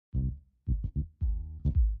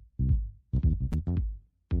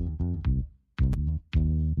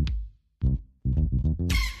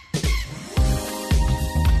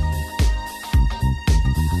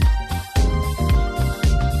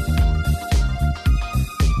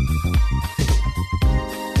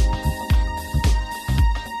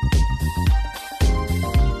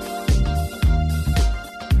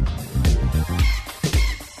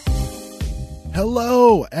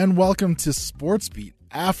Hello, and welcome to Sports Beat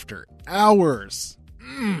After Hours.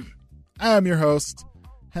 I am your host,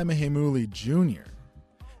 Hemahemuli Jr.,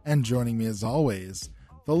 and joining me as always,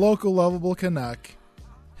 the local lovable Canuck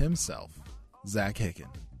himself, Zach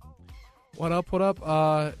Hicken. What up,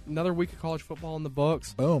 another week of college football in the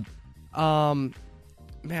books. Boom.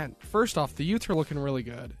 Man, first off, the Utes are looking really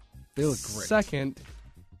good. They look great. Second,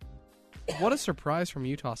 what a surprise from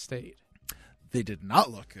Utah State. They did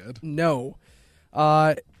not look good. No.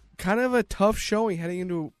 Kind of a tough showing heading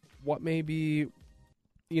into what may be,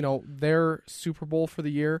 their Super Bowl for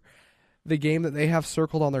the year. The game that they have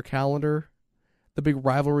circled on their calendar, the big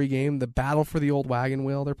rivalry game, the battle for the old wagon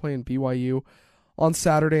wheel. They're playing BYU on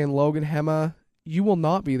Saturday in Logan. Hema, you will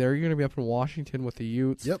not be there. You're going to be up in Washington with the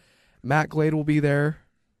Utes. Yep. Matt Glade will be there.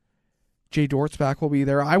 Jay Dortzback will be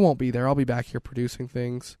there. I won't be there. I'll be back here producing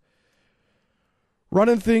things.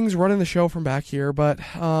 Running the show from back here. But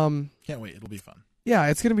can't wait. It'll be fun. Yeah,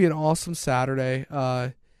 it's going to be an awesome Saturday.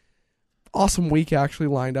 Awesome week actually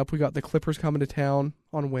lined up. We got the Clippers coming to town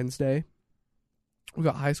on Wednesday. We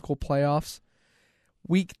got high school playoffs.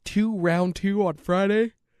 Week 2, round 2 on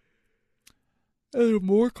Friday. And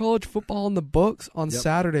more college football in the books on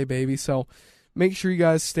Saturday, baby. So make sure you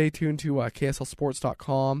guys stay tuned to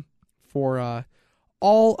KSLSports.com for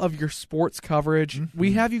all of your sports coverage. Mm-hmm.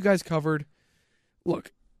 We have you guys covered.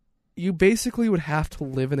 Look, you basically would have to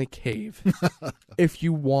live in a cave if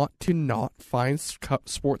you want to not find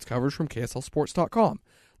sports coverage from KSLSports.com.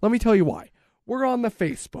 Let me tell you why. We're on the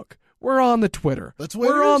Facebook. We're on the Twitter.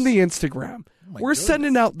 We're on the Instagram. We're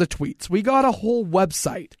sending out the tweets. We got a whole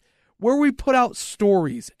website where we put out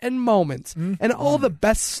stories and moments and all the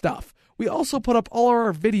best stuff. We also put up all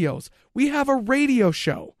our videos. We have a radio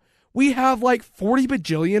show. We have like 40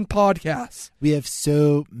 bajillion podcasts. We have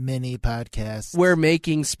so many podcasts. We're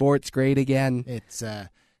making sports great again. It's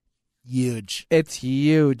huge. It's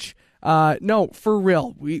huge. No, for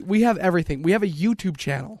real. We have everything. We have a YouTube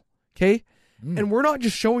channel, okay? And we're not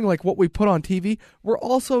just showing like what we put on TV. We're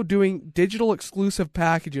also doing digital exclusive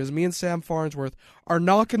packages. Me and Sam Farnsworth are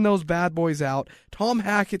knocking those bad boys out. Tom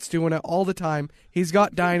Hackett's doing it all the time. He's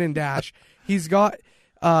got Dine and Dash. He's got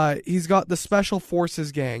the Special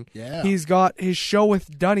Forces gang. Yeah. He's got his show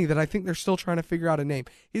with Dunny that I think they're still trying to figure out a name.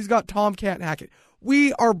 He's got Tomcat Hackett.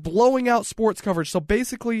 We are blowing out sports coverage. So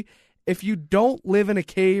basically, if you don't live in a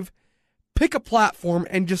cave, pick a platform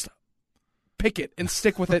and just pick it and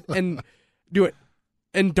stick with it and do it.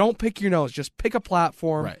 And don't pick your nose. Just pick a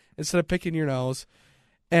platform instead of picking your nose.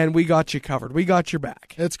 And we got you covered. We got your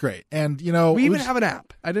back. It's great. And, we even have an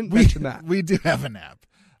app. I didn't mention that. We do have an app.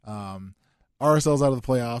 RSL's out of the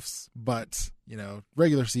playoffs, but,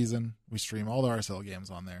 regular season, we stream all the RSL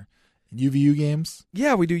games on there. And UVU games.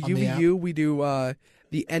 Yeah, we do UVU. We do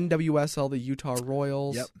the NWSL, the Utah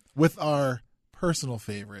Royals. Yep. With our personal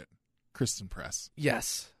favorite, Kristen Press.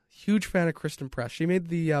 Yes. Huge fan of Kristen Press. She made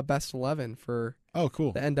the best 11 for the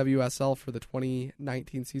NWSL for the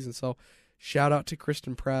 2019 season. So shout out to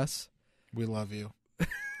Kristen Press. We love you.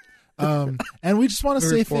 And we just want to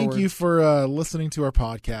say thank you for listening to our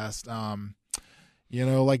podcast.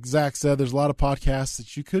 Like Zach said, there's a lot of podcasts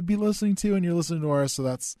that you could be listening to, and you're listening to ours,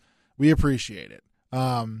 so we appreciate it.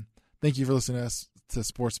 Thank you for listening to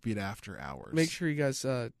Sports Beat After Hours. Make sure you guys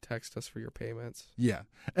text us for your payments. Yeah.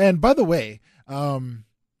 And by the way,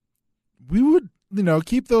 we would,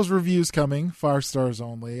 keep those reviews coming, 5 stars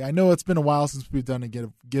only. I know it's been a while since we've done a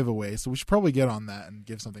giveaway, so we should probably get on that and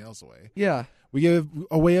give something else away. Yeah. We gave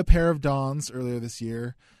away a pair of Dons earlier this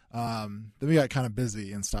year. Then we got kind of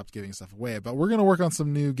busy and stopped giving stuff away. But we're going to work on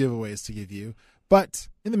some new giveaways to give you. But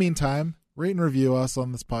in the meantime, rate and review us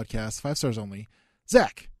on this podcast, 5 stars only.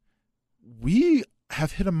 Zach, we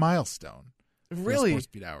have hit a milestone. Really? For the Sports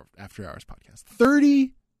Beat After Hours podcast.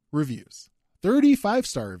 30 reviews.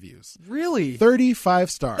 35-star reviews. Really?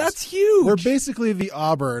 35 stars. That's huge. We're basically the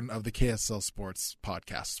Auburn of the KSL Sports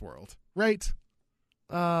podcast world, right?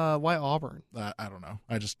 Why Auburn? I don't know.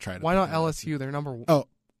 I just tried to. Why not LSU? They're number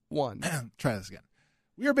one. Try this again.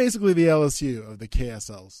 We are basically the LSU of the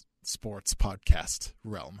KSL Sports podcast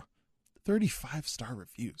realm. 35-star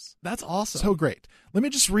reviews. That's awesome. So great. Let me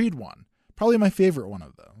just read one. Probably my favorite one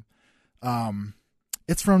of them.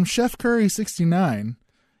 It's from Chef Curry 69.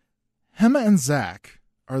 Hema and Zach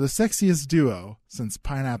are the sexiest duo since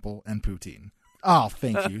pineapple and poutine. Oh,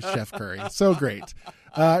 thank you, Chef Curry. So great.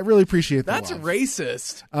 I really appreciate that. That's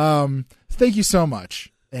racist. Thank you so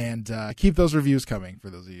much. And keep those reviews coming for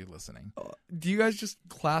those of you listening. Do you guys just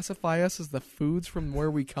classify us as the foods from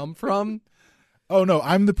where we come from? Oh, no,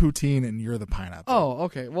 I'm the poutine and you're the pineapple. Oh,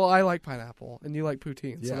 okay. Well, I like pineapple and you like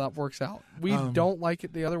poutine, so that works out. We don't like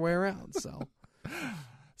it the other way around, so.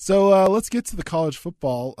 So let's get to the college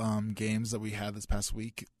football games that we had this past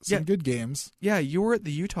week. Some good games. Yeah, you were at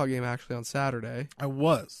the Utah game actually on Saturday. I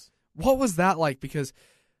was. What was that like? Because,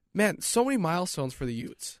 man, so many milestones for the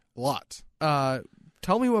Utes. A lot.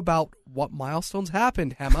 Tell me about what milestones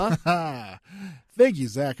happened, Hema. Thank you,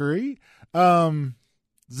 Zachary.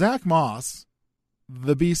 Zach Moss,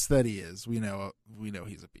 the beast that he is, we know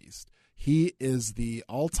he's a beast. He is the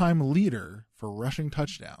all-time leader for rushing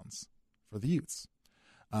touchdowns for the Utes.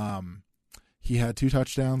 He had 2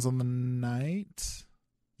 touchdowns on the night.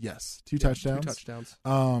 Yes, 2 touchdowns. 2 touchdowns.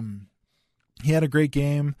 He had a great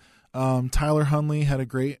game. Tyler Huntley had a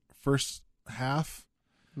great first half.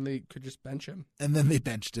 And they could just bench him. And then they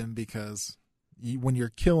benched him because when you're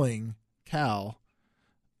killing Cal,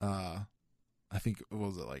 I think, what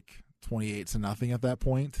was it, like 28-0 at that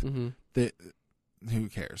point? Mm-hmm. Who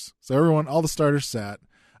cares? So all the starters sat.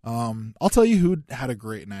 I'll tell you who had a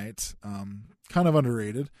great night. Kind of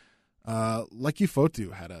underrated. Lucky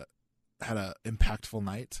Fotu had a impactful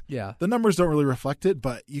night. Yeah. The numbers don't really reflect it,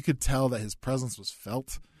 but you could tell that his presence was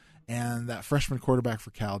felt. And that freshman quarterback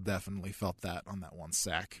for Cal definitely felt that on that 1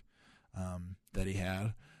 sack that he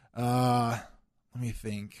had. Let me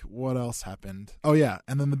think. What else happened? Oh, yeah.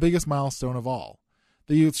 And then the biggest milestone of all.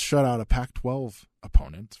 The Utes shut out a Pac-12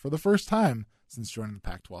 opponent for the first time since joining the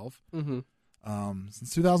Pac-12. Mm-hmm.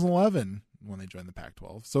 Since 2011 when they joined the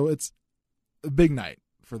Pac-12. So it's a big night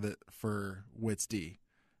for Wits D.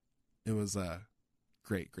 It was a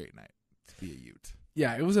great night to be a Ute.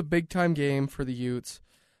 Yeah, it was a big-time game for the Utes.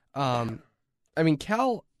 I mean,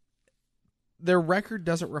 Cal, their record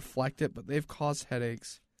doesn't reflect it, but they've caused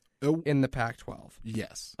headaches in the Pac-12.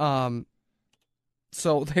 Yes.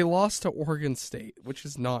 So they lost to Oregon State, which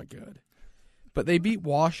is not good. But they beat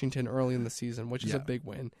Washington early in the season, which is a big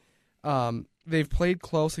win. They've played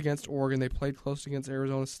close against Oregon. They played close against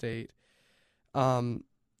Arizona State.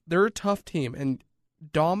 They're a tough team, and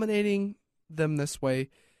dominating them this way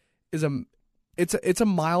is a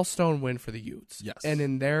milestone win for the Utes. Yes. And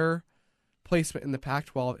in their placement in the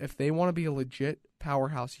Pac-12, if they want to be a legit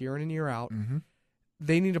powerhouse year in and year out, mm-hmm.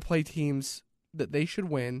 they need to play teams that they should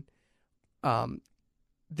win.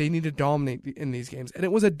 They need to dominate in these games. And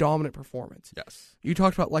it was a dominant performance. Yes. You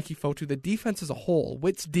talked about Lucky Fotu. The defense as a whole,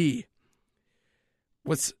 Wits D,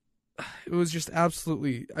 was just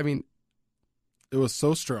absolutely, I mean. It was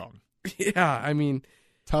so strong. Yeah, I mean.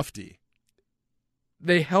 Tough D.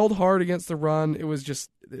 They held hard against the run. It was just,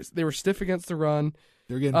 they were stiff against the run.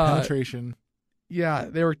 They were getting penetration. Yeah,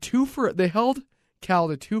 they held Cal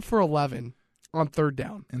to 2 for 11 on 3rd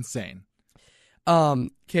down. Insane.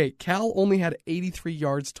 Okay, Cal only had 83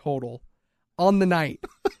 yards total on the night.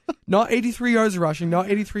 Not 83 yards rushing, not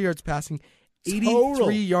 83 yards passing,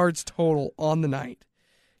 83 yards total on the night.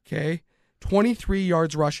 Okay? 23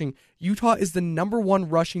 yards rushing. Utah is the number 1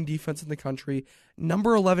 rushing defense in the country,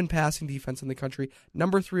 number 11 passing defense in the country,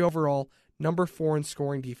 number 3 overall, number 4 in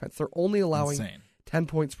scoring defense. They're only allowing 10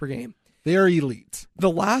 points per game. They are elite. The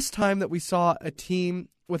last time that we saw a team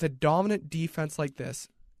with a dominant defense like this,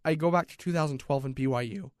 I go back to 2012 in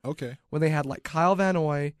BYU. Okay. When they had like Kyle Van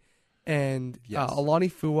Noy and Alani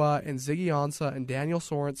Fua and Ziggy Ansah and Daniel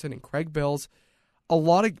Sorensen and Craig Bills, a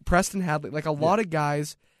lot of Preston Hadley, like a lot of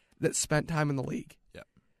guys that spent time in the league. Yeah.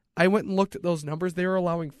 I went and looked at those numbers. They were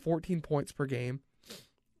allowing 14 points per game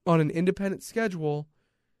on an independent schedule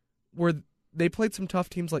where they played some tough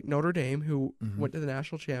teams like Notre Dame, who went to the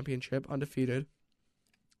national championship undefeated.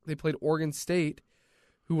 They played Oregon State,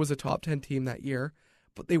 who was a top 10 team that year,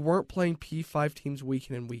 but they weren't playing P5 teams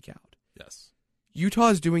week in and week out. Yes. Utah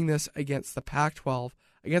is doing this against the Pac-12,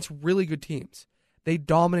 against really good teams. They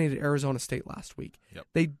dominated Arizona State last week. Yep.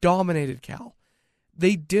 They dominated Cal.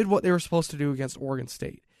 They did what they were supposed to do against Oregon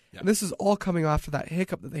State. Yep. And this is all coming after that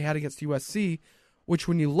hiccup that they had against USC, which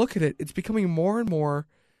when you look at it, it's becoming more and more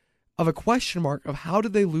of a question mark of how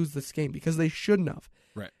did they lose this game, because they shouldn't have.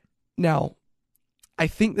 Right. Now, I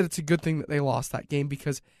think that it's a good thing that they lost that game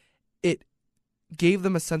because it gave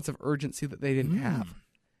them a sense of urgency that they didn't have.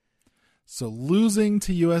 So losing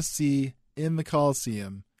to USC in the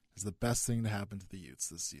Coliseum is the best thing to happen to the Utes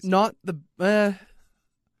this season.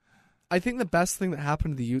 I think the best thing that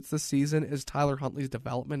happened to the Utes this season is Tyler Huntley's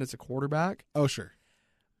development as a quarterback. Oh, sure.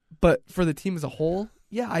 But for the team as a whole,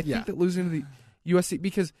 I think that losing to the USC,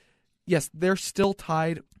 because, yes, they're still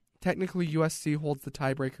tied. Technically, USC holds the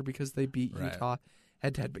tiebreaker because they beat Utah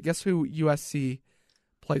head-to-head. But guess who USC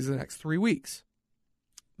plays the next 3 weeks?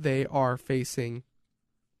 They are facing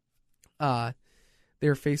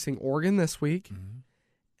Oregon this week,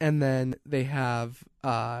 and then they have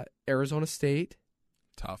Arizona State.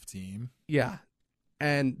 Tough team. Yeah,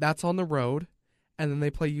 and that's on the road. and then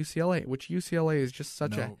they play UCLA, which UCLA is just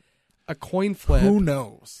such a coin flip. Who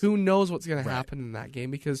knows? Who knows what's going to happen in that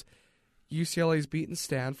game, because UCLA's beaten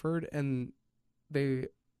Stanford and they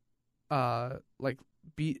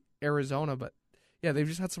beat Arizona, but yeah, they've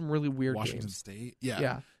just had some really weird Washington games. State.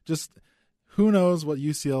 Yeah. Just who knows what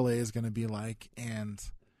UCLA is going to be like, and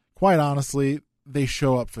quite honestly, they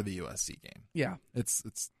show up for the USC game. Yeah. It's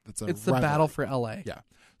the battle for LA. Yeah.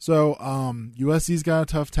 So USC's got a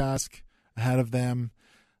tough task ahead of them.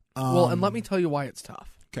 And let me tell you why it's tough.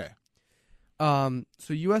 Okay.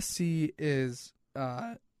 So USC is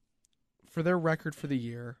for their record for the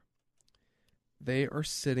year, they are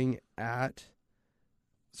sitting at,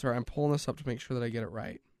 sorry, I'm pulling this up to make sure that I get it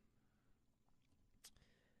right.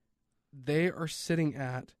 They are sitting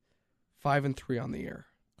at 5-3 on the year.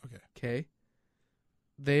 Okay.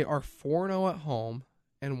 They are 4-0 at home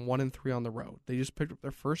and 1-3 on the road. They just picked up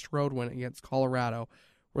their first road win against Colorado,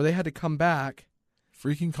 where they had to come back.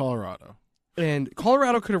 Freaking Colorado. And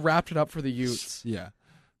Colorado could have wrapped it up for the Utes. Yeah.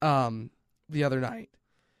 The other night.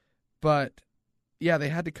 But yeah, they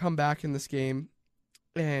had to come back in this game.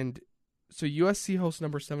 And so USC hosts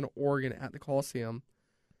number 7 Oregon at the Coliseum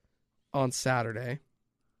on Saturday.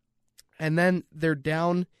 And then they're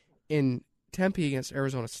down in Tempe against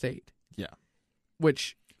Arizona State. Yeah.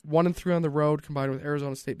 Which 1-3 on the road combined with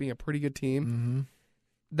Arizona State being a pretty good team. Mm-hmm.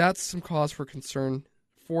 That's some cause for concern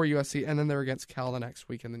for USC. And then they're against Cal the next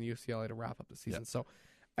week and then UCLA to wrap up the season. Yeah. So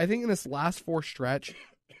I think in this last 4 stretch,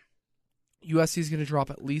 USC is going to drop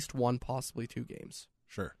at least 1, possibly 2 games.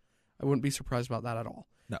 Sure. I wouldn't be surprised about that at all.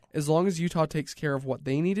 No. As long as Utah takes care of what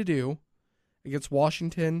they need to do against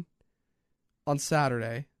Washington on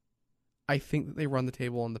Saturday, I think that they run the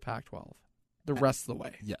table in the Pac-12 the rest of the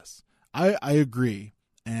way. Yes. I agree.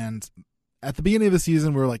 And at the beginning of the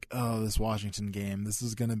season, we were like, oh, this Washington game, this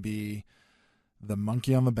is going to be the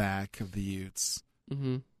monkey on the back of the Utes.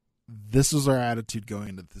 Mm-hmm. This was our attitude going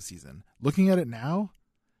into the season. Looking at it now,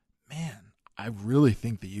 man, I really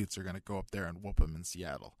think the Utes are going to go up there and whoop them in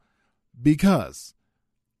Seattle. Because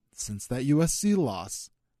since that USC loss,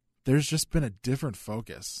 there's just been a different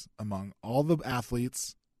focus among all the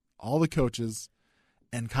athletes, all the coaches,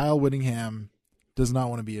 and Kyle Whittingham does not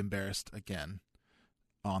want to be embarrassed again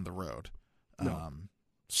on the road. No.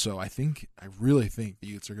 So I really think the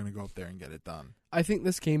Utes are going to go up there and get it done. I think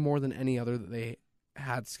this game, more than any other that they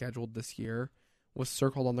had scheduled this year, was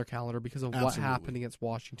circled on their calendar because of what happened against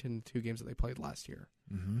Washington in the 2 games that they played last year.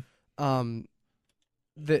 Mm-hmm.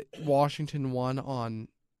 That Washington won on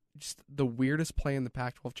just the weirdest play in the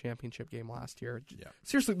Pac-12 championship game last year. Yeah.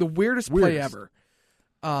 Seriously, the weirdest play ever.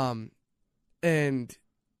 And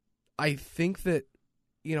I think that,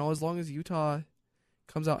 as long as Utah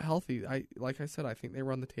comes out healthy, like I said, I think they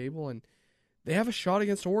run the table and they have a shot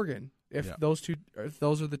against Oregon if those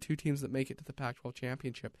are the 2 teams that make it to the Pac-12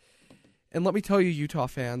 championship. And let me tell you, Utah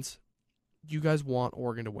fans, you guys want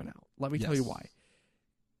Oregon to win out. Let me tell you why.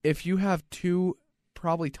 If you have 2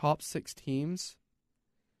 probably top 6 teams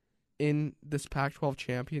in this Pac-12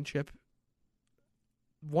 championship,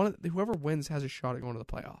 whoever wins has a shot at going to the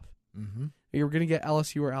playoff. Mm-hmm. You're going to get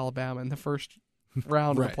LSU or Alabama in the first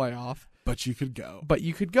round of the playoff. But you could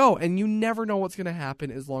go. And you never know what's going to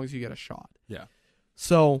happen as long as you get a shot. Yeah.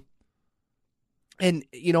 So, and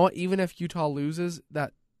you know what? Even if Utah loses,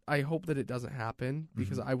 that I hope that it doesn't happen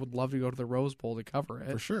because I would love to go to the Rose Bowl to cover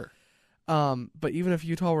it. For sure. But even if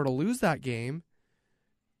Utah were to lose that game,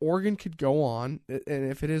 Oregon could go on,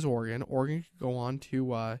 and if it is Oregon could go on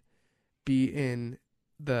to be in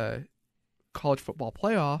the college football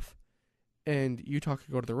playoff, and Utah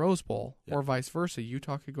could go to the Rose Bowl, or vice versa.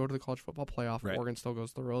 Utah could go to the college football playoff, Oregon still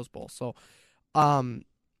goes to the Rose Bowl. So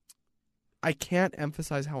I can't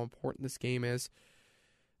emphasize how important this game is.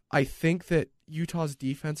 I think that Utah's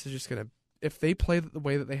defense is just going to, if they play the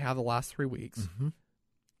way that they have the last 3 weeks,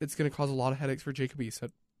 it's going to cause a lot of headaches for Jacob Eason.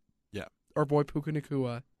 Yeah. Our boy Puka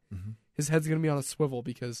Nacua. Mm-hmm. His head's going to be on a swivel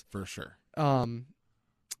because for sure.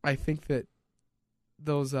 I think that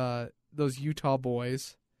those Utah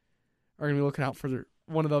boys are going to be looking out for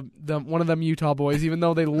one of them Utah boys, even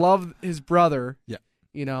though they love his brother. Yeah.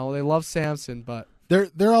 They love Samson, but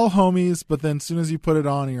they're all homies, but then as soon as you put it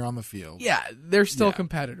on, you're on the field. Yeah, they're still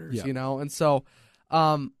competitors, and so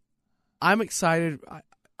I'm excited.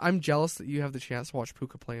 I'm jealous that you have the chance to watch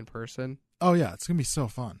Puka play in person. Oh yeah, it's gonna be so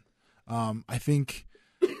fun. I think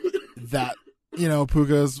that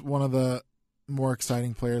Puka is one of the more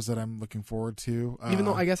exciting players that I'm looking forward to. Even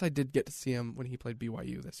though I guess I did get to see him when he played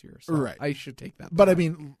BYU this year, so right. I should take that. But I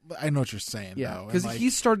mean, I know what you're saying. Yeah, because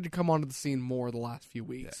he's started to come onto the scene more the last few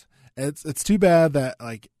weeks. Yeah. It's too bad that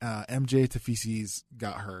MJ Tafisi's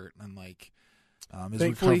got hurt and is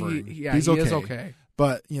Thankfully, recovering. He's okay. Is okay.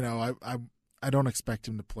 But I don't expect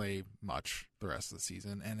him to play much the rest of the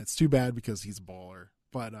season, and it's too bad because he's a baller.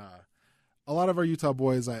 But a lot of our Utah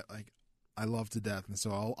boys, I love to death, and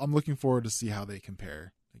so I'm looking forward to see how they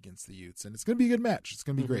compare against the Utes, and it's going to be a good match. It's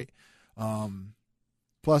going to be great.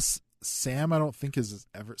 Plus, Sam, I don't think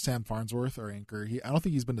Sam Farnsworth, our anchor. I don't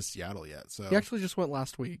think he's been to Seattle yet. So he actually just went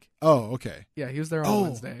last week. Oh, okay. Yeah, he was there on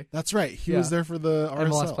Wednesday. That's right. He was there for the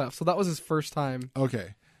RSL playoff. So that was his first time.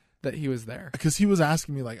 Okay. That he was there because he was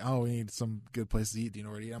asking me like, "Oh, we need some good place to eat. Do you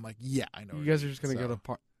know where to eat?" I'm like, "Yeah, I know." You guys are just going to go to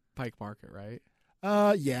Pike Market, right?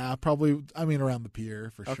 Yeah, probably. I mean, around the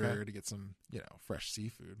pier for sure to get some, fresh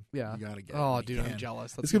seafood. Yeah, you gotta get. Oh, dude, I'm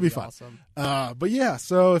jealous. It's gonna be fun. Awesome. But yeah,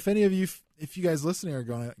 so if any of you, if you guys listening are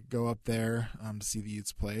gonna go up there to see the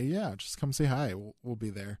Utes play, yeah, just come say hi. We'll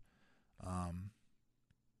be there,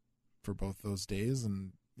 for both those days,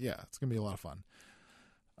 and yeah, it's gonna be a lot of fun.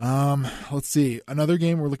 Let's see. Another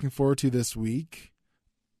game we're looking forward to this week.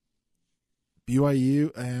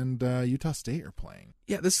 BYU and Utah State are playing.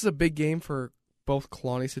 Yeah, this is a big game for both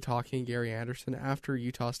Kalani Sitake and Gary Anderson after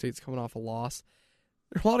Utah State's coming off a loss.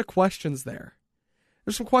 There's a lot of questions there.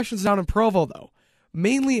 There's some questions down in Provo, though,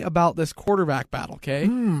 mainly about this quarterback battle, okay?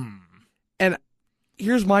 And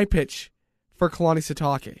here's my pitch for Kalani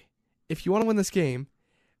Sitake. If you want to win this game,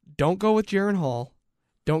 don't go with Jaron Hall.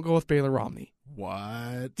 Don't go with Baylor Romney.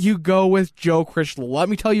 What? You go with Joe Critchlow. Let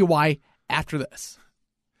me tell you why after this.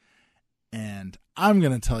 And I'm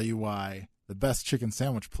going to tell you why the best chicken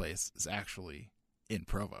sandwich place is actually in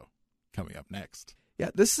Provo, coming up next.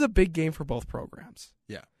 Yeah, this is a big game for both programs.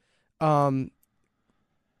 Yeah. BYU's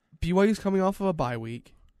coming off of a bye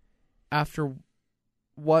week after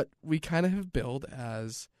what we kind of have billed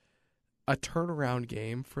as a turnaround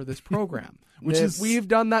game for this program. We've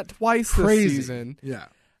done that twice crazy. This season. Yeah.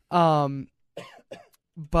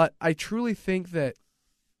 But I truly think that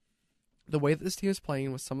the way that this team is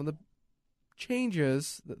playing with some of the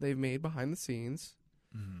changes that they've made behind the scenes,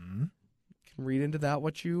 you can read into that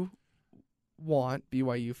what you want,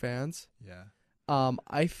 BYU fans. Yeah.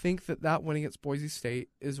 I think that win against Boise State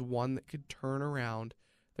is one that could turn around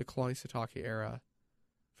the Kalani Sitake era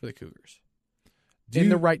for the Cougars in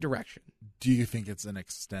the right direction. Do you think it's an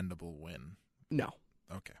extendable win? No.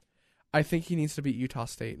 Okay. I think he needs to beat Utah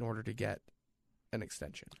State in order to get an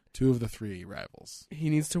extension. 2 of the 3 rivals. He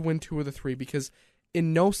needs to win 2 of the 3 because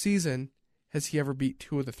in no season has he ever beat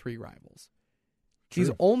 2 of the 3 rivals. True.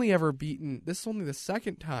 He's only ever beaten, this is only the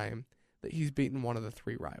second time that he's beaten 1 of the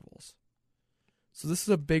 3 rivals. So this is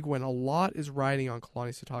a big win. A lot is riding on Kalani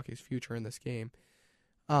Sitake's future in this game.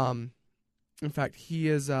 In fact, he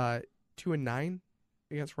is 2-9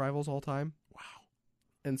 against rivals all time. Wow.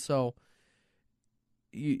 And so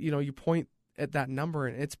you point at that number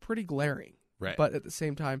and it's pretty glaring. Right. But at the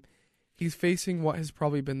same time, he's facing what has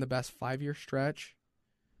probably been the best 5-year stretch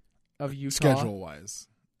of Utah. Schedule-wise.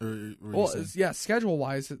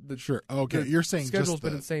 Schedule-wise. Sure. Okay, you're saying schedule's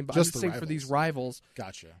been insane, but I'm just saying for these rivals.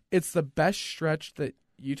 Gotcha. It's the best stretch that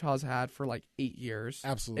Utah's had for like 8 years.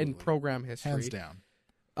 Absolutely. In program history. Hands down.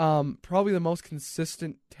 Probably the most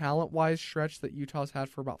consistent talent-wise stretch that Utah's had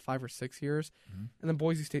for about 5 or 6 years. Mm-hmm. And then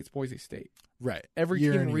Boise State's Boise State. Right. Every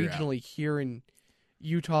team regionally here in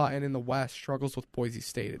Utah and in the West struggles with Boise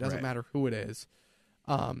State. It doesn't matter who it is.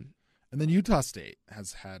 And then Utah State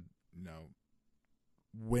has had,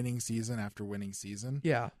 winning season after winning season.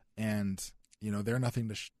 Yeah. And, they're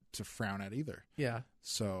nothing to frown at either. Yeah.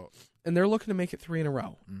 So. And they're looking to make it 3 in a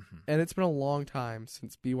row. Mm-hmm. And it's been a long time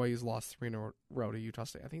since BYU's lost 3 in a row to Utah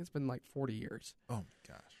State. I think it's been like 40 years. Oh, my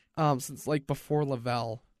gosh. Since like before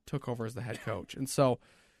Lavelle took over as the head coach. And so,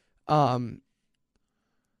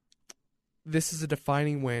 this is a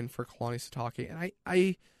defining win for Kalani Sitake. And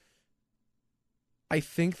I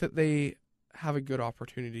think that they have a good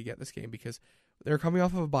opportunity to get this game because they're coming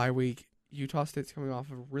off of a bye week. Utah State's coming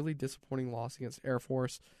off of a really disappointing loss against Air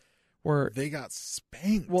Force where they got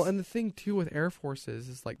spanked. Well, and the thing too with Air Force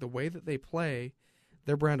is like the way that they play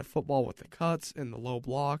their brand of football with the cuts and the low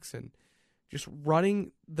blocks and just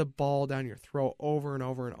running the ball down your throat over and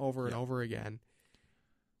over and over and over again.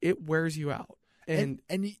 It wears you out. And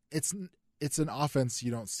it's an offense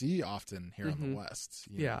you don't see often here in the West.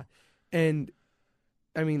 Yeah. And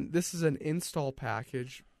I mean, this is an install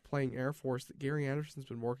package playing Air Force that Gary Anderson's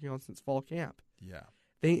been working on since fall camp. Yeah.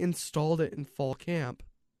 They installed it in fall camp.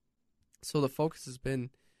 So the focus has been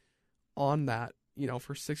on that,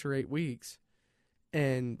 for 6 or 8 weeks.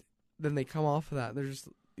 And then they come off of that. There's,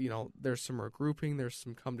 there's some regrouping. There's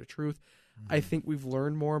some come to truth. Mm-hmm. I think we've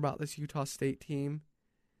learned more about this Utah State team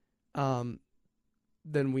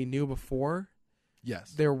than we knew before.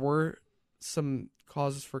 Yes. There were some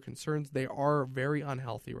causes for concerns. They are very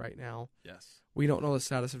unhealthy right now. Yes. We don't know the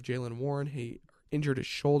status of Jaylen Warren. He injured his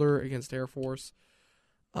shoulder against Air Force.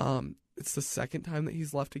 It's the second time that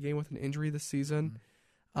he's left a game with an injury this season.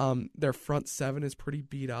 Their front seven is pretty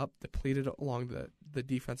beat up, depleted along the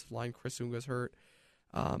defensive line. Chris Unga's hurt.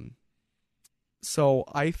 So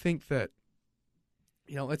I think that,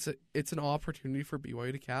 it's an opportunity for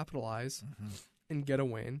BYU to capitalize and get a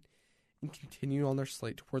win and continue on their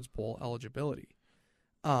slate towards bowl eligibility.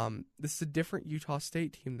 This is a different Utah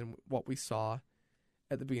State team than what we saw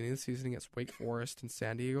at the beginning of the season against Wake Forest and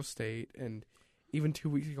San Diego State, and even 2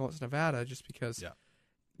 weeks ago against Nevada, just because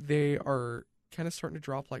they are kind of starting to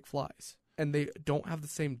drop like flies, and they don't have the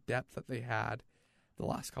same depth that they had the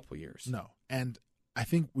last couple of years. No, and I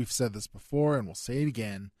think we've said this before, and we'll say it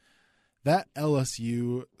again. That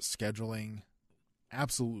LSU scheduling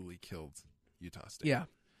absolutely killed Utah State. Yeah.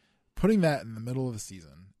 Putting that in the middle of the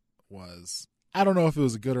season was, I don't know if it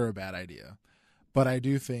was a good or a bad idea, but I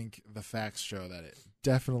do think the facts show that it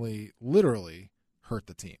definitely, literally hurt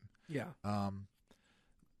the team. Yeah.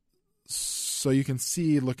 So you can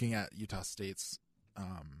see, looking at Utah State's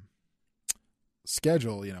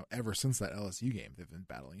schedule, ever since that LSU game, they've been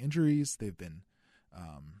battling injuries. They've been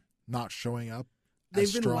not showing up.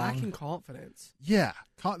 They've been lacking confidence. Yeah,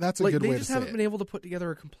 that's a good way to say it. They just haven't been able to put together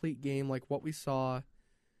a complete game like what we saw.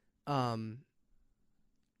 They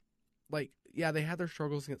had their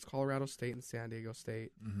struggles against Colorado State and San Diego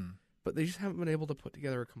State, but they just haven't been able to put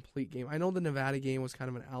together a complete game. I know the Nevada game was kind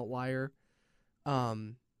of an outlier,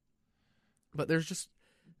 but there's just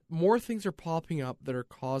more things are popping up that are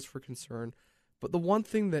cause for concern. But the one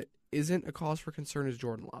thing that isn't a cause for concern is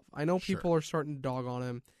Jordan Love. I know people are starting to dog on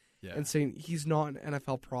him and saying he's not an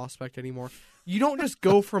NFL prospect anymore. You don't just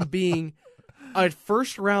go from being a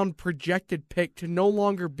first-round projected pick to no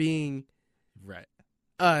longer being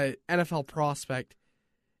an NFL prospect.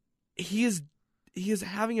 He is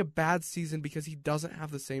having a bad season because he doesn't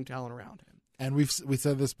have the same talent around him. And we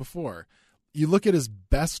said this before. You look at his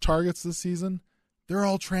best targets this season, they're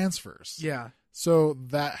all transfers. Yeah. So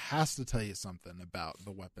that has to tell you something about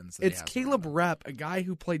the weapons that it's Caleb Rep, a guy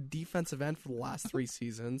who played defensive end for the last 3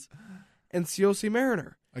 seasons, and Siosi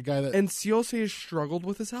Mariner. A guy that... And Siosi has struggled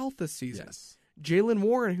with his health this season. Yes. Jaylen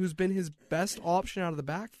Warren, who's been his best option out of the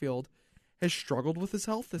backfield, has struggled with his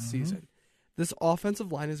health this season. This offensive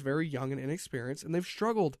line is very young and inexperienced, and they've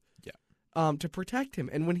struggled to protect him.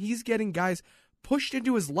 And when he's getting guys pushed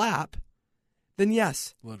into his lap, then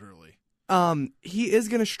yes. Literally. He is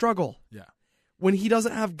going to struggle. Yeah. When he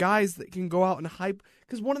doesn't have guys that can go out and hype.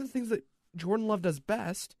 Because one of the things that Jordan Love does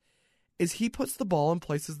best is he puts the ball in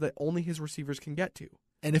places that only his receivers can get to.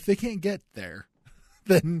 And if they can't get there,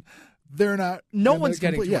 then they're not... No one's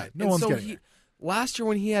getting to it. Yeah, no one's getting there. Last year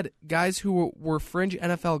when he had guys who were fringe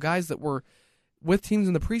NFL guys that were with teams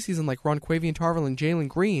in the preseason like Ronquavian Tarver and Jalen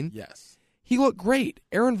Green, yes, he looked great.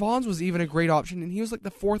 Aaron Vaughn's was even a great option, and he was like the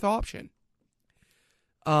 4th option.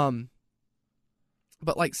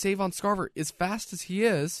 But like Savon Scarver, as fast as he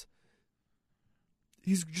is,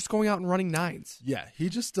 he's just going out and running 9s. Yeah, he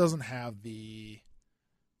just doesn't have the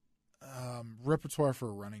repertoire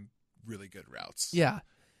for running really good routes. Yeah.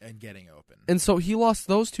 And getting open. And so he lost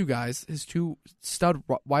those 2 guys, his 2 stud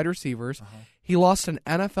wide receivers. He lost an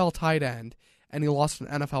NFL tight end, and he lost an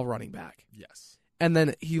NFL running back. Yes. And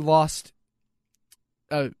then he lost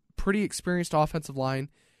a pretty experienced offensive line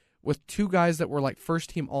with 2 guys that were like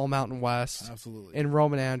first-team All-Mountain West. Absolutely. And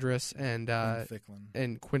Roman Andrus and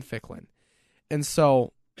Quinn Ficklin. And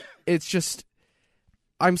so it's just,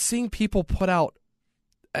 I'm seeing people put out,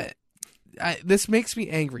 this makes me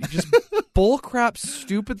angry. Just bullcrap,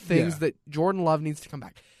 stupid things that Jordan Love needs to come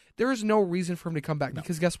back. There is no reason for him to come back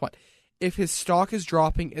because guess what? If his stock is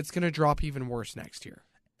dropping, it's going to drop even worse next year.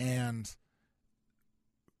 And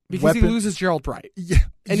because he loses Gerald Bright. Yeah.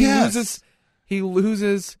 And he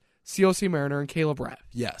loses Siosi Mariner and Caleb Rep.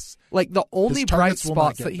 Yes. Like the only bright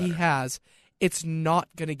spots that he has, it's not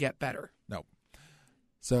going to get better. No.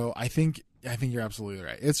 So I think you're absolutely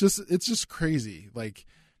right. It's just crazy. Like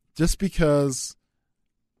just because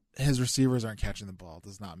his receivers aren't catching the ball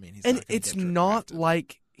does not mean he's not going to get drafted. And it's not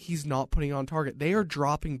like he's not putting on target. They are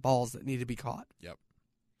dropping balls that need to be caught. Yep.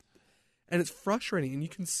 And it's frustrating. And you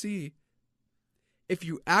can see if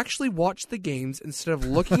you actually watch the games instead of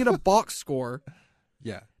looking at a box score,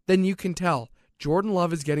 then you can tell Jordan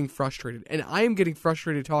Love is getting frustrated. And I am getting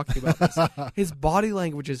frustrated talking about this. His body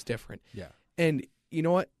language is different. Yeah. And you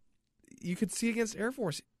know what? You could see against Air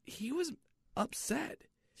Force, he was upset.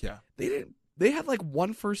 Yeah. They had like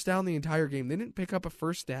 1 first down the entire game. They didn't pick up a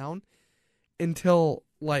first down until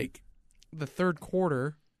like the third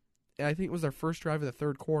quarter. And I think it was their first drive of the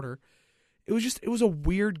third quarter. it was a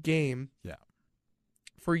weird game. Yeah.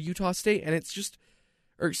 For Utah State, and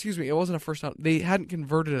it wasn't a first down. They hadn't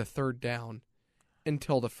converted a third down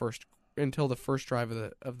until the first drive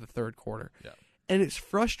of the third quarter. Yeah. And it's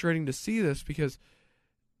frustrating to see this because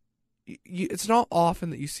it's not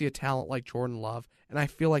often that you see a talent like Jordan Love, and I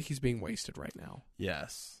feel like he's being wasted right now.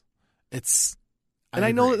 Yes.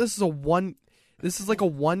 I know that this is like a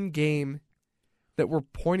one game that we're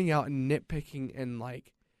pointing out and nitpicking and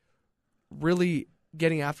like really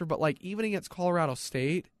getting after, but like even against Colorado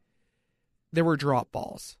State, there were drop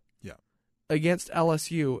balls. Yeah. Against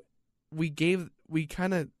LSU, we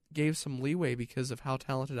kind of gave some leeway because of how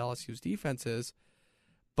talented LSU's defense is,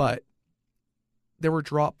 but there were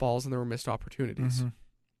drop balls and there were missed opportunities. Mm-hmm.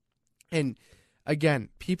 And again,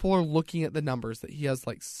 people are looking at the numbers that he has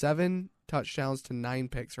like 7 touchdowns to 9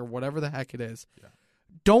 picks or whatever the heck it is. Yeah.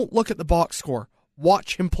 Don't look at the box score.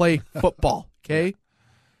 Watch him play football, okay? Yeah.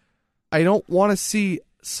 I don't want to see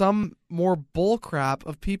some more bull crap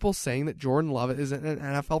of people saying that Jordan Love isn't an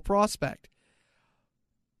NFL prospect.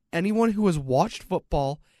 Anyone who has watched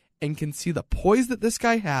football and can see the poise that this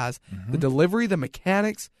guy has, the delivery, the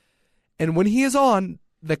mechanics, and when he is on,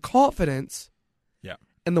 the confidence,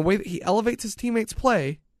 and the way that he elevates his teammates'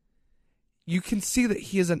 play, you can see that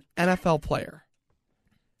he is an NFL player.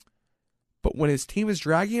 But when his team is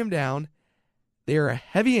dragging him down, they are a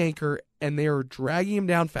heavy anchor, and they are dragging him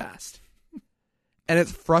down fast. And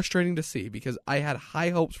it's frustrating to see because I had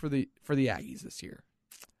high hopes for the Aggies this year.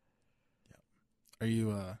 Are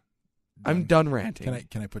you I'm done ranting.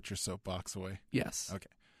 Can I put your soapbox away? Yes. Okay.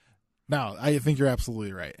 Now, I think you're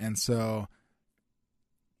absolutely right. And so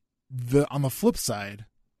on the flip side,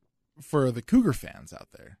 for the Cougar fans out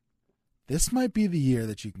there, this might be the year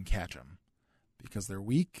that you can catch them because they're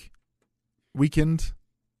weakened.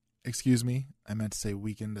 Excuse me. I meant to say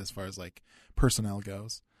weakened as far as like personnel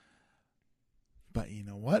goes. But you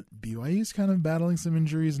know what? BYU's kind of battling some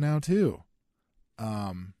injuries now too.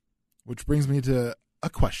 Which brings me to a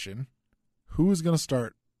question. Who is going to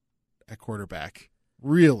start at quarterback,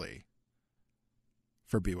 really,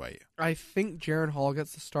 for BYU? I think Jaron Hall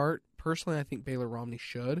gets the start. Personally, I think Baylor Romney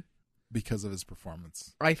should. Because of his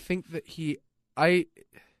performance. I think that he outperformed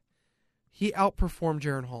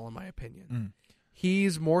Jaron Hall, in my opinion.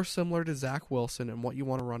 He's more similar to Zach Wilson and what you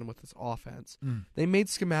want to run with this offense. They made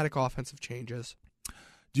schematic offensive changes.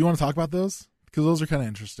 Do you want to talk about those? Because those are kind of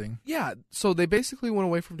interesting. Yeah, so they basically went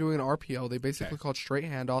away from doing an RPO. They basically called straight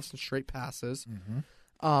handoffs and straight passes.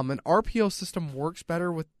 An RPO system works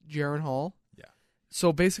better with Jaron Hall. Yeah.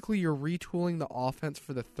 So basically you're retooling the offense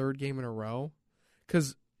for the third game in a row.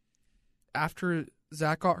 Because after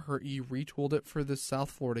Zach got hurt, you retooled it for the South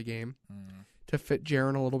Florida game to fit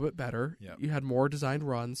Jaron a little bit better. Yep. You had more designed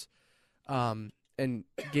runs and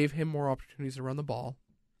gave him more opportunities to run the ball.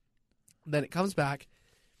 Then it comes back.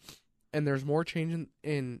 And there's more change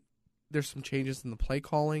there's some changes in the play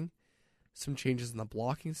calling, some changes in the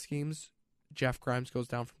blocking schemes. Jeff Grimes goes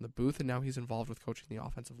down from the booth, and now he's involved with coaching the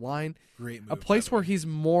offensive line. Great move. A place where he's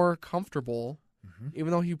more comfortable,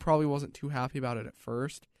 even though he probably wasn't too happy about it at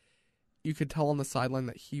first. You could tell on the sideline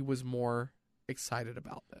that he was more excited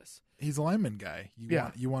about this. He's a lineman guy.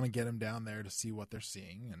 You want to get him down there to see what they're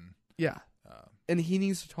seeing. And he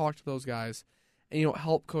needs to talk to those guys. And,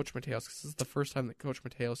 help Coach Mateos, because this is the first time that Coach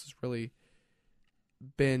Mateos has really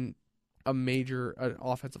been an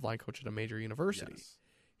offensive line coach at a major university. Yes.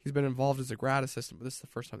 He's been involved as a grad assistant, but this is the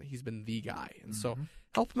first time that he's been the guy. And so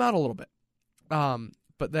help him out a little bit.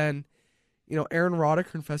 But then, Aaron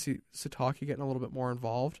Roddick and Fesi Sataki getting a little bit more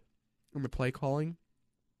involved in the play calling,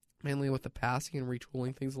 mainly with the passing and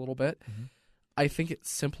retooling things a little bit. I think it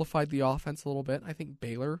simplified the offense a little bit. I think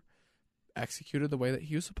Baylor executed the way that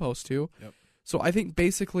he was supposed to. Yep. So I think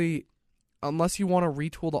basically, unless you want to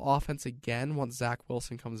retool the offense again once Zach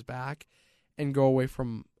Wilson comes back and go away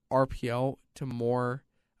from RPO to more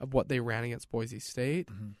of what they ran against Boise State,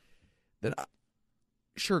 then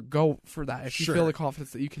sure, go for that if you feel the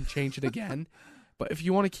confidence that you can change it again. But if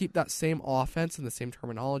you want to keep that same offense and the same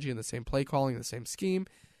terminology and the same play calling and the same scheme,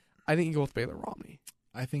 I think you go with Baylor Romney.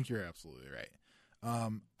 I think you're absolutely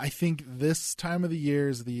right. I think this time of the year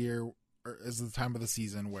is the time of the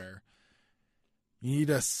season where you need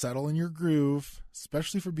to settle in your groove,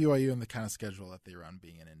 especially for BYU and the kind of schedule that they run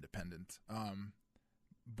being an independent.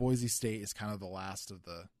 Boise State is kind of the last of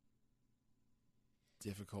the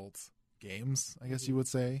difficult games, I guess you would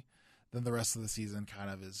say. Then the rest of the season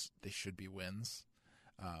kind of they should be wins.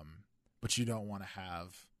 But you don't want to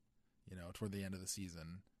have, toward the end of the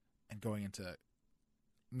season and going into,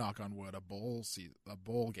 knock on wood, a bowl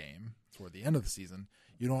game toward the end of the season,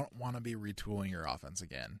 you don't want to be retooling your offense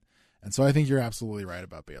again. And so I think you're absolutely right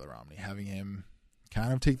about Baylor Romney, having him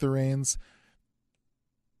kind of take the reins.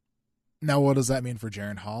 Now, what does that mean for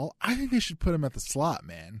Jaren Hall? I think they should put him at the slot,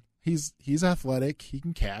 man. He's athletic. He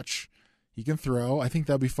can catch. He can throw. I think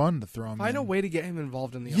that'd be fun to throw him Find in. a way to get him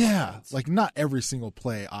involved in the offense. Like not every single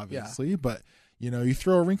play, obviously, but you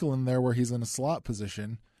throw a wrinkle in there where he's in a slot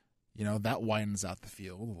position, that widens out the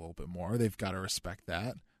field a little bit more. They've got to respect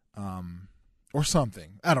that. Or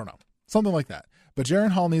something. I don't know. Something like that. But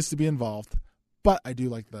Jaren Hall needs to be involved, but I do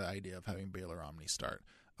like the idea of having Baylor Romney start.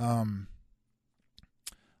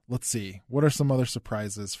 Let's see. What are some other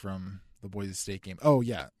surprises from the Boise State game? Oh,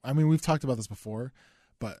 yeah. I mean, we've talked about this before,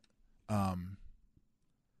 but Sione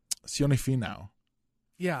Finau.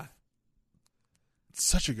 Yeah.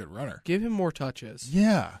 Such a good runner. Give him more touches.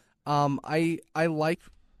 Yeah. I like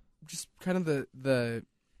just kind of the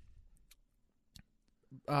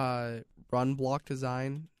run block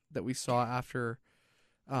design that we saw after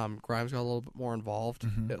Grimes got a little bit more involved.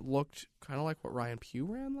 Mm-hmm. It looked kind of like what Ryan Pugh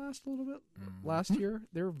ran last year.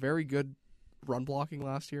 They were very good run blocking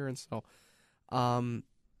last year, and so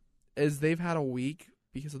as they've had a week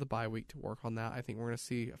because of the bye week to work on that, I think we're going to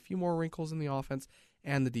see a few more wrinkles in the offense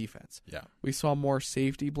and the defense. Yeah, we saw more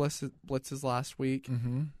safety blitzes last week.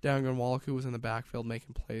 Mm-hmm. Dangan Wallaku was in the backfield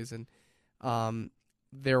making plays, and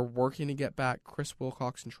they're working to get back Chris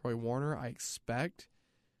Wilcox and Troy Warner. I expect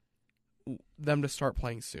them to start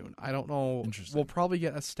playing soon. I don't know. We'll probably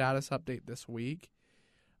get a status update this week,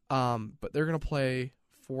 but they're going to play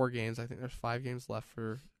 4 games. I think there's 5 games left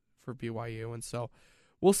for BYU, and so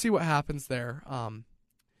we'll see what happens there.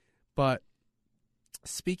 But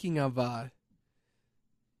speaking of,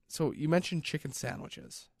 so you mentioned chicken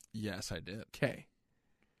sandwiches. Yes, I did. Okay.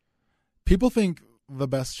 People think the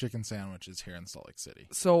best chicken sandwich is here in Salt Lake City.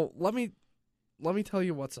 So let me tell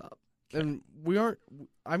you what's up. Okay. And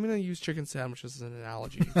I'm going to use chicken sandwiches as an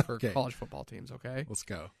analogy for college football teams, okay? Let's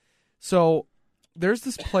go. So there's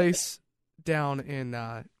this place down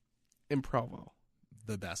in Provo.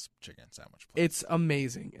 The best chicken sandwich place. It's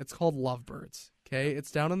amazing. It's called Lovebirds, okay?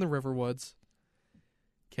 It's down in the Riverwoods,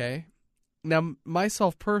 okay? Now,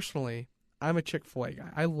 myself personally, I'm a Chick-Fil-A guy.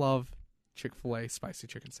 I love Chick-Fil-A spicy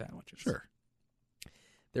chicken sandwiches. Sure.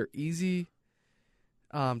 They're easy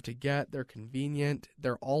to get. They're convenient.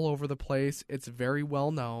 They're all over the place. It's very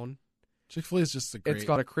well known. Chick-fil-A is just a great... It's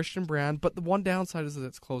got a Christian brand, but the one downside is that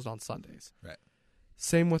it's closed on Sundays. Right.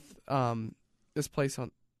 Same with this place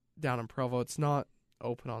down in Provo. It's not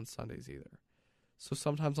open on Sundays either. So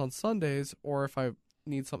sometimes on Sundays, or if I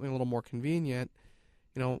need something a little more convenient,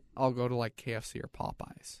 I'll go to like KFC or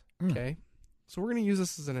Popeyes. Okay? So we're going to use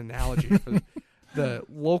this as an analogy for the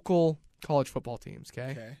local college football teams,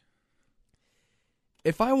 okay?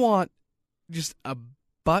 If I want just a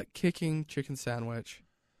butt-kicking chicken sandwich,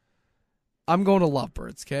 I'm going to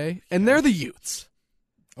Lovebirds, okay? And they're the Utes.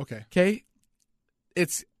 Okay. Okay?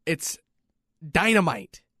 It's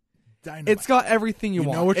dynamite. It's got everything you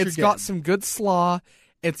want. It's got some good slaw.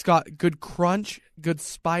 It's got good crunch, good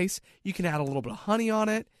spice. You can add a little bit of honey on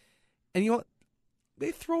it. And you know what?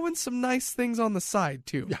 They throw in some nice things on the side,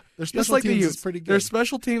 too. Yeah, their special teams is pretty good. Their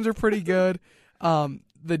special teams are pretty good.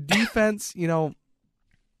 The defense,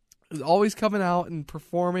 is always coming out and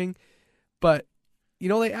performing. But,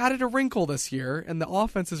 they added a wrinkle this year, and the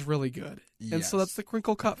offense is really good. Yes. And so that's the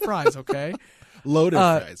crinkle cut fries, okay? Loaded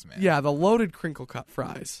fries, man. Yeah, the loaded crinkle cut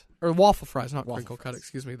fries. Or waffle fries, not crinkle cut,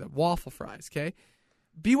 excuse me. The waffle fries, okay?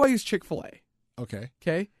 BYU's Chick-fil-A. Okay.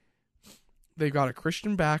 Okay? They've got a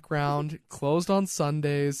Christian background, closed on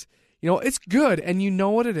Sundays. It's good, and you know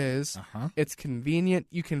what it is. Uh-huh. It's convenient.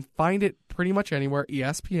 You can find it pretty much anywhere.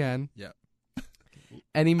 ESPN. Yep.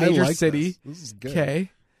 Any major city. This is good.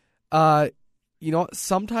 Okay.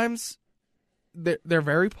 Sometimes they're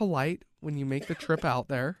very polite when you make the trip out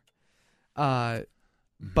there. But,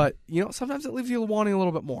 sometimes it leaves you wanting a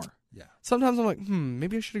little bit more. Yeah. Sometimes I'm like,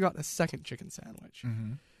 maybe I should have gotten a second chicken sandwich.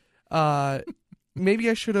 Mm-hmm. Maybe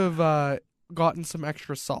I should have gotten some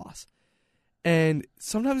extra sauce. And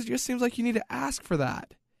sometimes it just seems like you need to ask for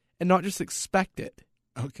that and not just expect it.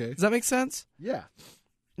 Okay. Does that make sense? Yeah.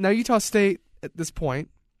 Now, Utah State, at this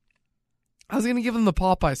point, I was going to give them the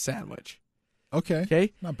Popeye sandwich.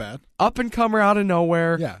 Okay. Not bad. Up and comer out of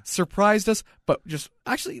nowhere. Yeah. Surprised us, but just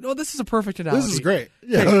actually, this is a perfect analogy. This is great.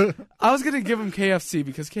 Yeah. Hey, I was going to give them KFC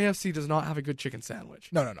because KFC does not have a good chicken sandwich.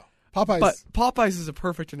 No. Popeyes. But Popeyes is a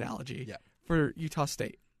perfect analogy for Utah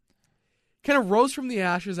State. Kind of rose from the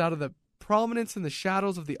ashes out of the prominence and the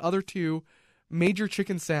shadows of the other 2 major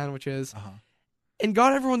chicken sandwiches and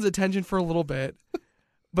got everyone's attention for a little bit,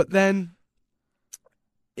 but then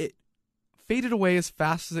it faded away as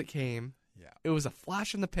fast as it came. Yeah. It was a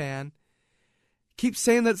flash in the pan. keep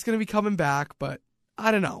saying that it's going to be coming back, but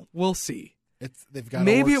I don't know. We'll see. They've got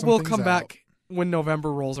maybe it will come back when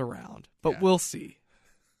November rolls around, but we'll see.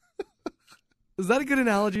 Is that a good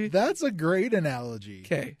analogy? That's a great analogy.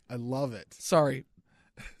 Okay. I love it. Sorry.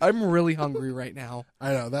 I'm really hungry right now.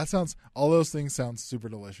 I know. All those things sound super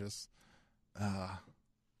delicious. I'm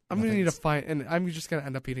going to need to find, and I'm just going to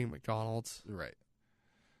end up eating McDonald's. Right.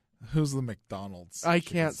 Who's the McDonald's? I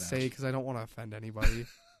can't say because I don't want to offend anybody.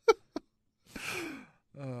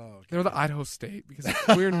 Okay. They're the Idaho State because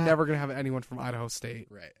we're never going to have anyone from Idaho State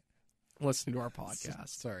listening to our podcast.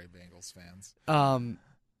 Sorry, Bengals fans.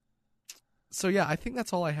 So yeah, I think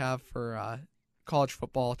that's all I have for college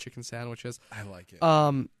football chicken sandwiches. I like it.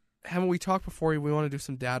 Haven't we talked before? We want to do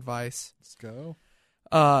some dad advice. Let's go.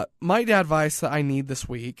 My dad advice that I need this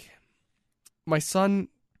week. My son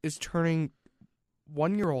is turning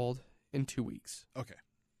 1 year old in 2 weeks. Okay.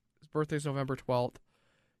 His birthday's November 12th.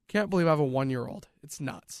 Can't believe I have a 1 year old. It's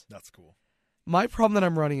nuts. That's cool. My problem that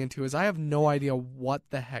I'm running into is I have no idea what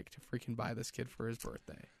the heck to freaking buy this kid for his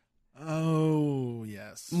birthday. Oh,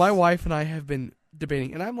 yes. My wife and I have been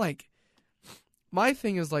debating, and I'm like, my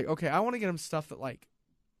thing is like, okay, I want to get him stuff that like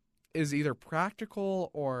is either practical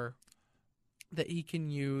or that he can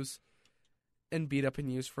use and beat up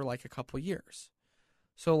and use for like a couple years.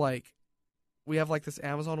 So like, we have like this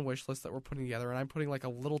Amazon wish list that we're putting together, and I'm putting like a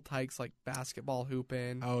Little Tykes like basketball hoop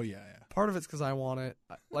in. Oh yeah. Part of it's because I want it,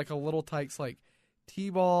 like a Little Tykes like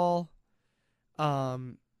t-ball. I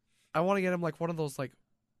want to get him like one of those like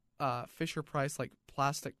Fisher Price like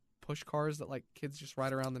plastic push cars that like kids just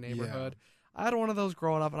ride around the neighborhood. Yeah. I had one of those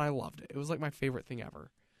growing up, and I loved it. It was like my favorite thing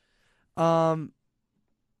ever.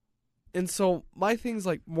 And so my thing's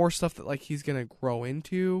like more stuff that like he's gonna grow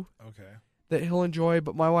into. Okay. That he'll enjoy,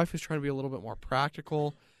 but my wife is trying to be a little bit more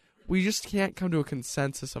practical. We just can't come to a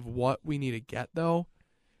consensus of what we need to get, though.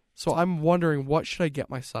 So I'm wondering, what should I get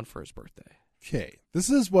my son for his birthday? Okay, this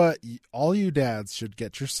is what all you dads should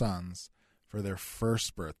get your sons for their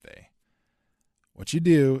first birthday. What you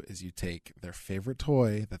do is you take their favorite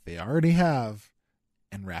toy that they already have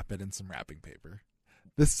and wrap it in some wrapping paper.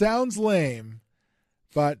 This sounds lame,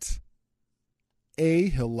 but A,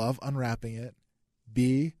 he'll love unwrapping it.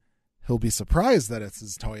 B, he'll be surprised that it's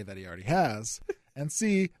his toy that he already has. And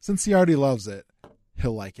C, since he already loves it,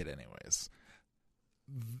 he'll like it anyways.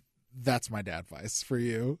 That's my dad advice for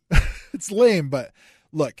you. It's lame, but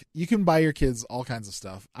look, you can buy your kids all kinds of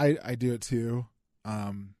stuff. I do it too.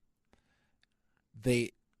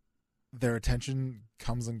 Their attention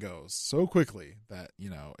comes and goes so quickly that,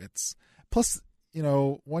 it's plus,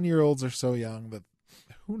 1-year-olds are so young that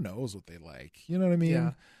who knows what they like. You know what I mean?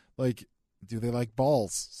 Yeah. Like, do they like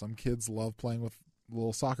balls? Some kids love playing with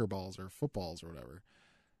little soccer balls or footballs or whatever.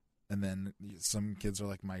 And then some kids are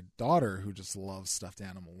like my daughter, who just loves stuffed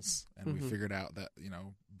animals. And we figured out that,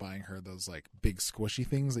 buying her those like big squishy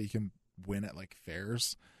things that you can win at like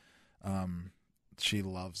fairs, she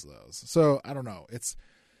loves those. So I don't know.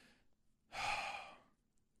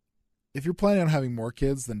 If you're planning on having more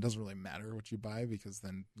kids, then it doesn't really matter what you buy, because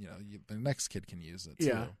then, the next kid can use it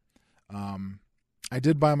too. Yeah. I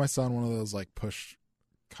did buy my son one of those like push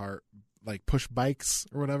bikes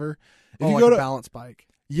or whatever. If you go to a balance bike.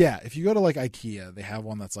 Yeah, if you go to like IKEA, they have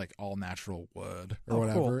one that's like all natural wood or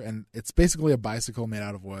whatever, cool. And it's basically a bicycle made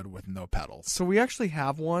out of wood with no pedals. So we actually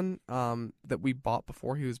have one that we bought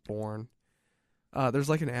before he was born. There's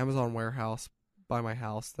like an Amazon warehouse by my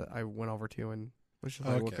house that I went over to and was just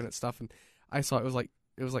like looking at stuff, and I saw it was like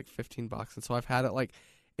 $15, and so I've had it like.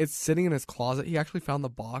 It's sitting in his closet. He actually found the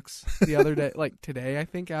box the other day, like today, I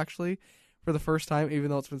think, actually, for the first time, even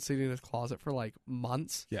though it's been sitting in his closet for like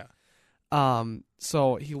months. Yeah.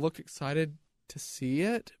 So he looked excited to see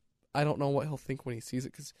it. I don't know what he'll think when he sees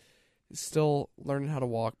it, because he's still learning how to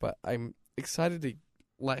walk, but I'm excited to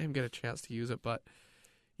let him get a chance to use it. But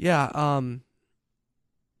yeah,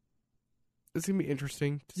 it's going to be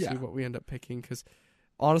interesting to see what we end up picking, because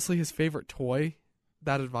honestly, his favorite toy,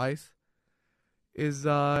 that advice, is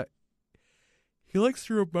he likes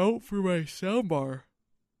the remote for my soundbar.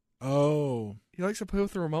 Oh. He likes to play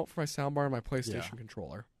with the remote for my soundbar and my PlayStation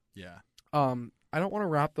controller. Yeah. I don't want to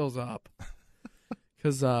wrap those up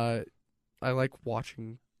because I like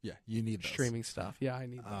watching. Yeah, you need those. Streaming stuff. Yeah, I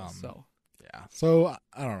need those. So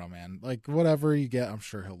I don't know, man. Like whatever you get, I'm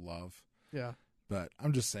sure he'll love. Yeah. But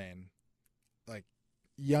I'm just saying, like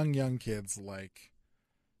young kids like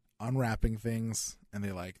unwrapping things, and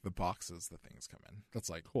they like the boxes that things come in.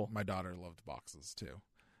 That's like cool. My daughter loved boxes too.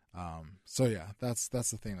 So yeah, that's the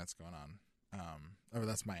thing that's going on. Or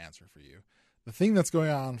that's my answer for you. The thing that's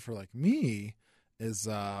going on for like me is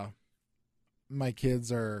my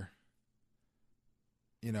kids are,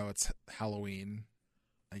 it's Halloween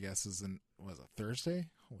I guess is was it Thursday?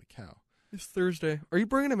 Holy cow. It's Thursday. Are you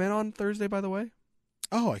bringing them in on Thursday, by the way?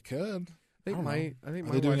 Oh, I could. They might. I think Are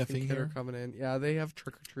my they doing wife a and thing kid here? are coming in. Yeah, they have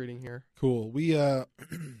trick-or-treating here. Cool. We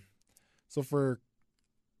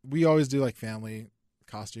we always do like family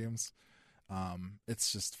costumes.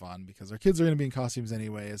 It's just fun because our kids are going to be in costumes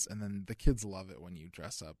anyways, and then the kids love it when you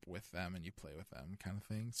dress up with them and you play with them, kind of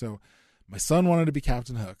thing. So my son wanted to be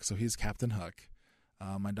Captain Hook, so he's Captain Hook.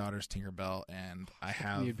 My daughter's Tinkerbell, and I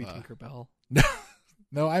have You'd be Tinkerbell.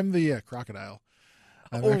 No, I'm the crocodile.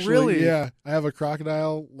 Really? Yeah, I have a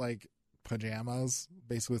crocodile like pajamas.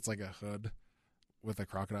 Basically, it's like a hood with a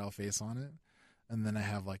crocodile face on it, and then I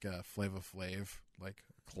have like a Flava Flav like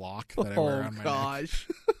clock that I wear on my neck.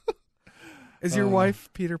 Is your wife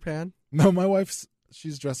Peter Pan? No, my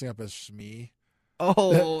she's dressing up as Shmee.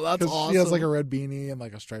 Oh, that's awesome. She has like a red beanie and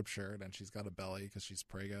like a striped shirt, and she's got a belly because she's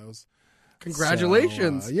Pregos.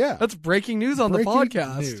 Congratulations! So, yeah, that's breaking news on the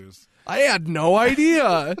podcast. News. I had no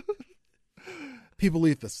idea. People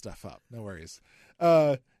eat this stuff up. No worries.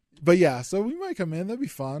 But yeah, so we might come in. That'd be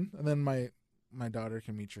fun. And then my daughter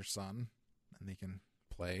can meet your son, and they can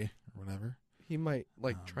play or whatever. He might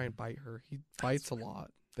try and bite her. He bites a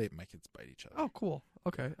lot. My kids bite each other. Oh, cool.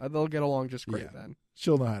 Okay, they'll get along just great then.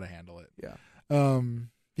 She'll know how to handle it. Yeah.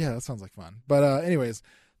 Yeah, that sounds like fun. But anyways,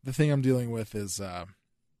 the thing I'm dealing with is,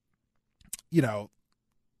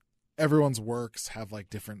 everyone's works have like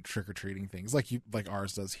different trick or treating things, like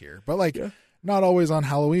ours does here. But not always on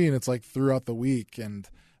Halloween. It's like throughout the week, and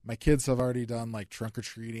my kids have already done like trunk or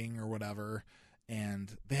treating or whatever,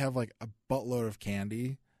 and they have like a buttload of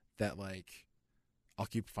candy that like I'll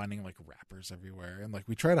keep finding like wrappers everywhere, and like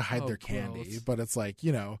we try to hide their candy, gross. but it's like,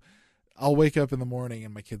 I'll wake up in the morning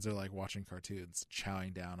and my kids are like watching cartoons,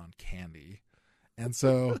 chowing down on candy. And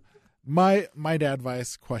so my dad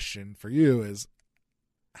advice question for you is,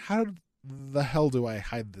 how the hell do I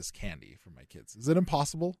hide this candy from my kids? Is it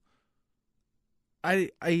impossible?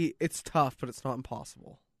 It's tough, but it's not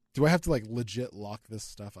impossible. Do I have to like legit lock this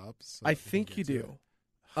stuff up? So I think you do.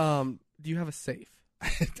 Do you have a safe?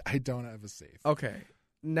 I don't have a safe. Okay.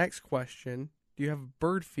 Next question. Do you have a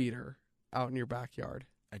bird feeder out in your backyard?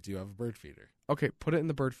 I do have a bird feeder. Okay, put it in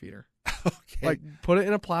the bird feeder. Okay. Like, put it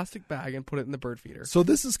in a plastic bag and put it in the bird feeder. So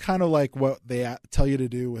this is kind of like what they tell you to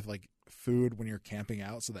do with like food when you're camping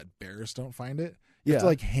out so that bears don't find it. You have to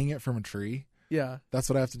like hang it from a tree. Yeah. That's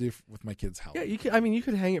what I have to do with my kids' house. Yeah, you could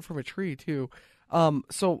hang it from a tree too.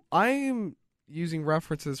 So I'm using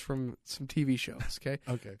references from some TV shows, okay?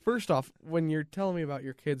 Okay. First off, when you're telling me about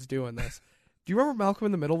your kids doing this, do you remember Malcolm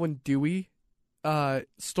in the Middle when Dewey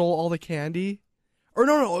stole all the candy? Or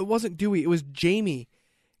no, it wasn't Dewey. It was Jamie.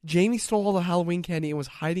 Jamie stole all the Halloween candy and was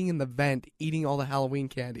hiding in the vent eating all the Halloween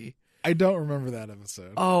candy. I don't remember that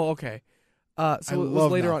episode. Oh, okay. So it was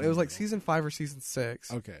later on. It was like season 5 or season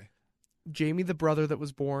 6. Okay. Jamie, the brother that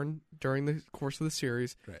was born during the course of the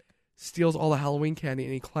series, right, steals all the Halloween candy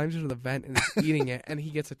and he climbs into the vent and is eating it, and he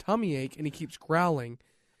gets a tummy ache and he keeps growling.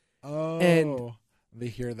 Oh. And they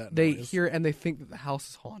hear that They noise. hear it and they think that the house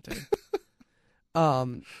is haunted.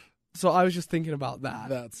 So I was just thinking about that.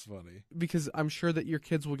 That's funny. Because I'm sure that your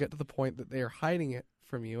kids will get to the point that they are hiding it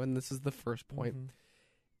from you, and this is the first point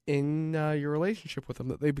in your relationship with them,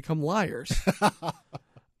 that they become liars.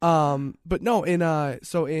 But no, in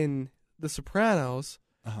The Sopranos,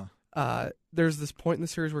 there's this point in the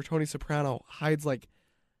series where Tony Soprano hides like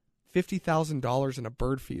 $50,000 in a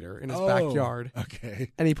bird feeder in his backyard.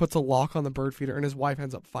 Okay. And he puts a lock on the bird feeder, and his wife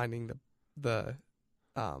ends up finding the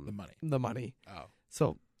money. The money. Oh.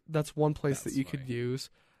 So that's one place that you could use.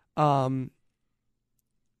 I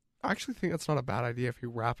actually think that's not a bad idea if you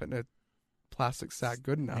wrap it in a plastic sack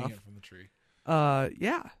good enough. Hang it from the tree.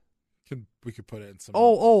 Yeah. We could put it in some.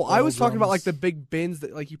 I was talking about like the big bins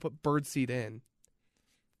that like you put bird seed in.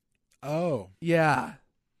 Oh. Yeah.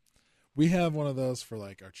 We have one of those for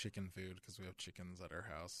like our chicken food because we have chickens at our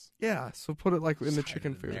house. Yeah, so put it like in the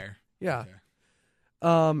chicken food. There. Yeah.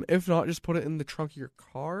 Okay. If not, just put it in the trunk of your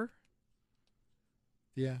car.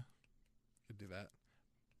 Yeah. Could do that.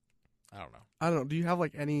 I don't know. Do you have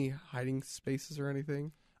like any hiding spaces or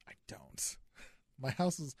anything? I don't. My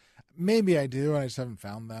house is, maybe I do, and I just haven't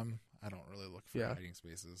found them. I don't really look for hiding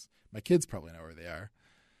spaces. My kids probably know where they are.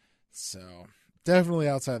 So definitely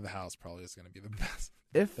outside the house probably is going to be the best.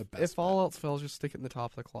 If all else fails, just stick it in the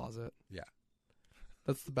top of the closet. Yeah.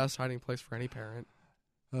 That's the best hiding place for any parent.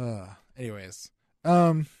 Anyways.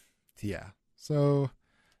 Yeah. So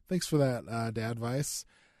thanks for that, dad advice.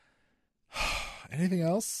 Anything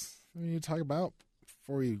else we need to talk about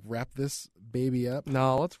before we wrap this baby up?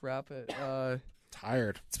 No, let's wrap it.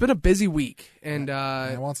 Tired. It's been a busy week, and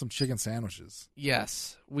I want some chicken sandwiches.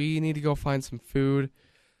 Yes, we need to go find some food.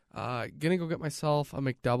 Gonna go get myself a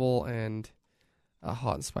McDouble and a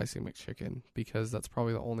hot and spicy McChicken because that's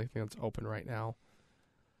probably the only thing that's open right now.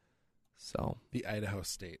 So the Idaho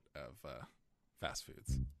State of fast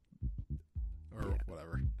foods, or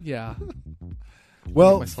whatever. Yeah.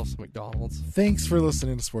 Well, get myself some McDonald's. Thanks for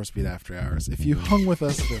listening to Sports Beat After Hours. If you hung with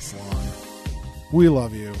us this long, we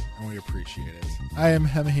love you and we appreciate it. I am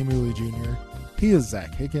Hemahe Mooley Jr. He is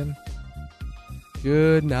Zach Hicken.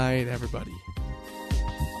 Good night, everybody.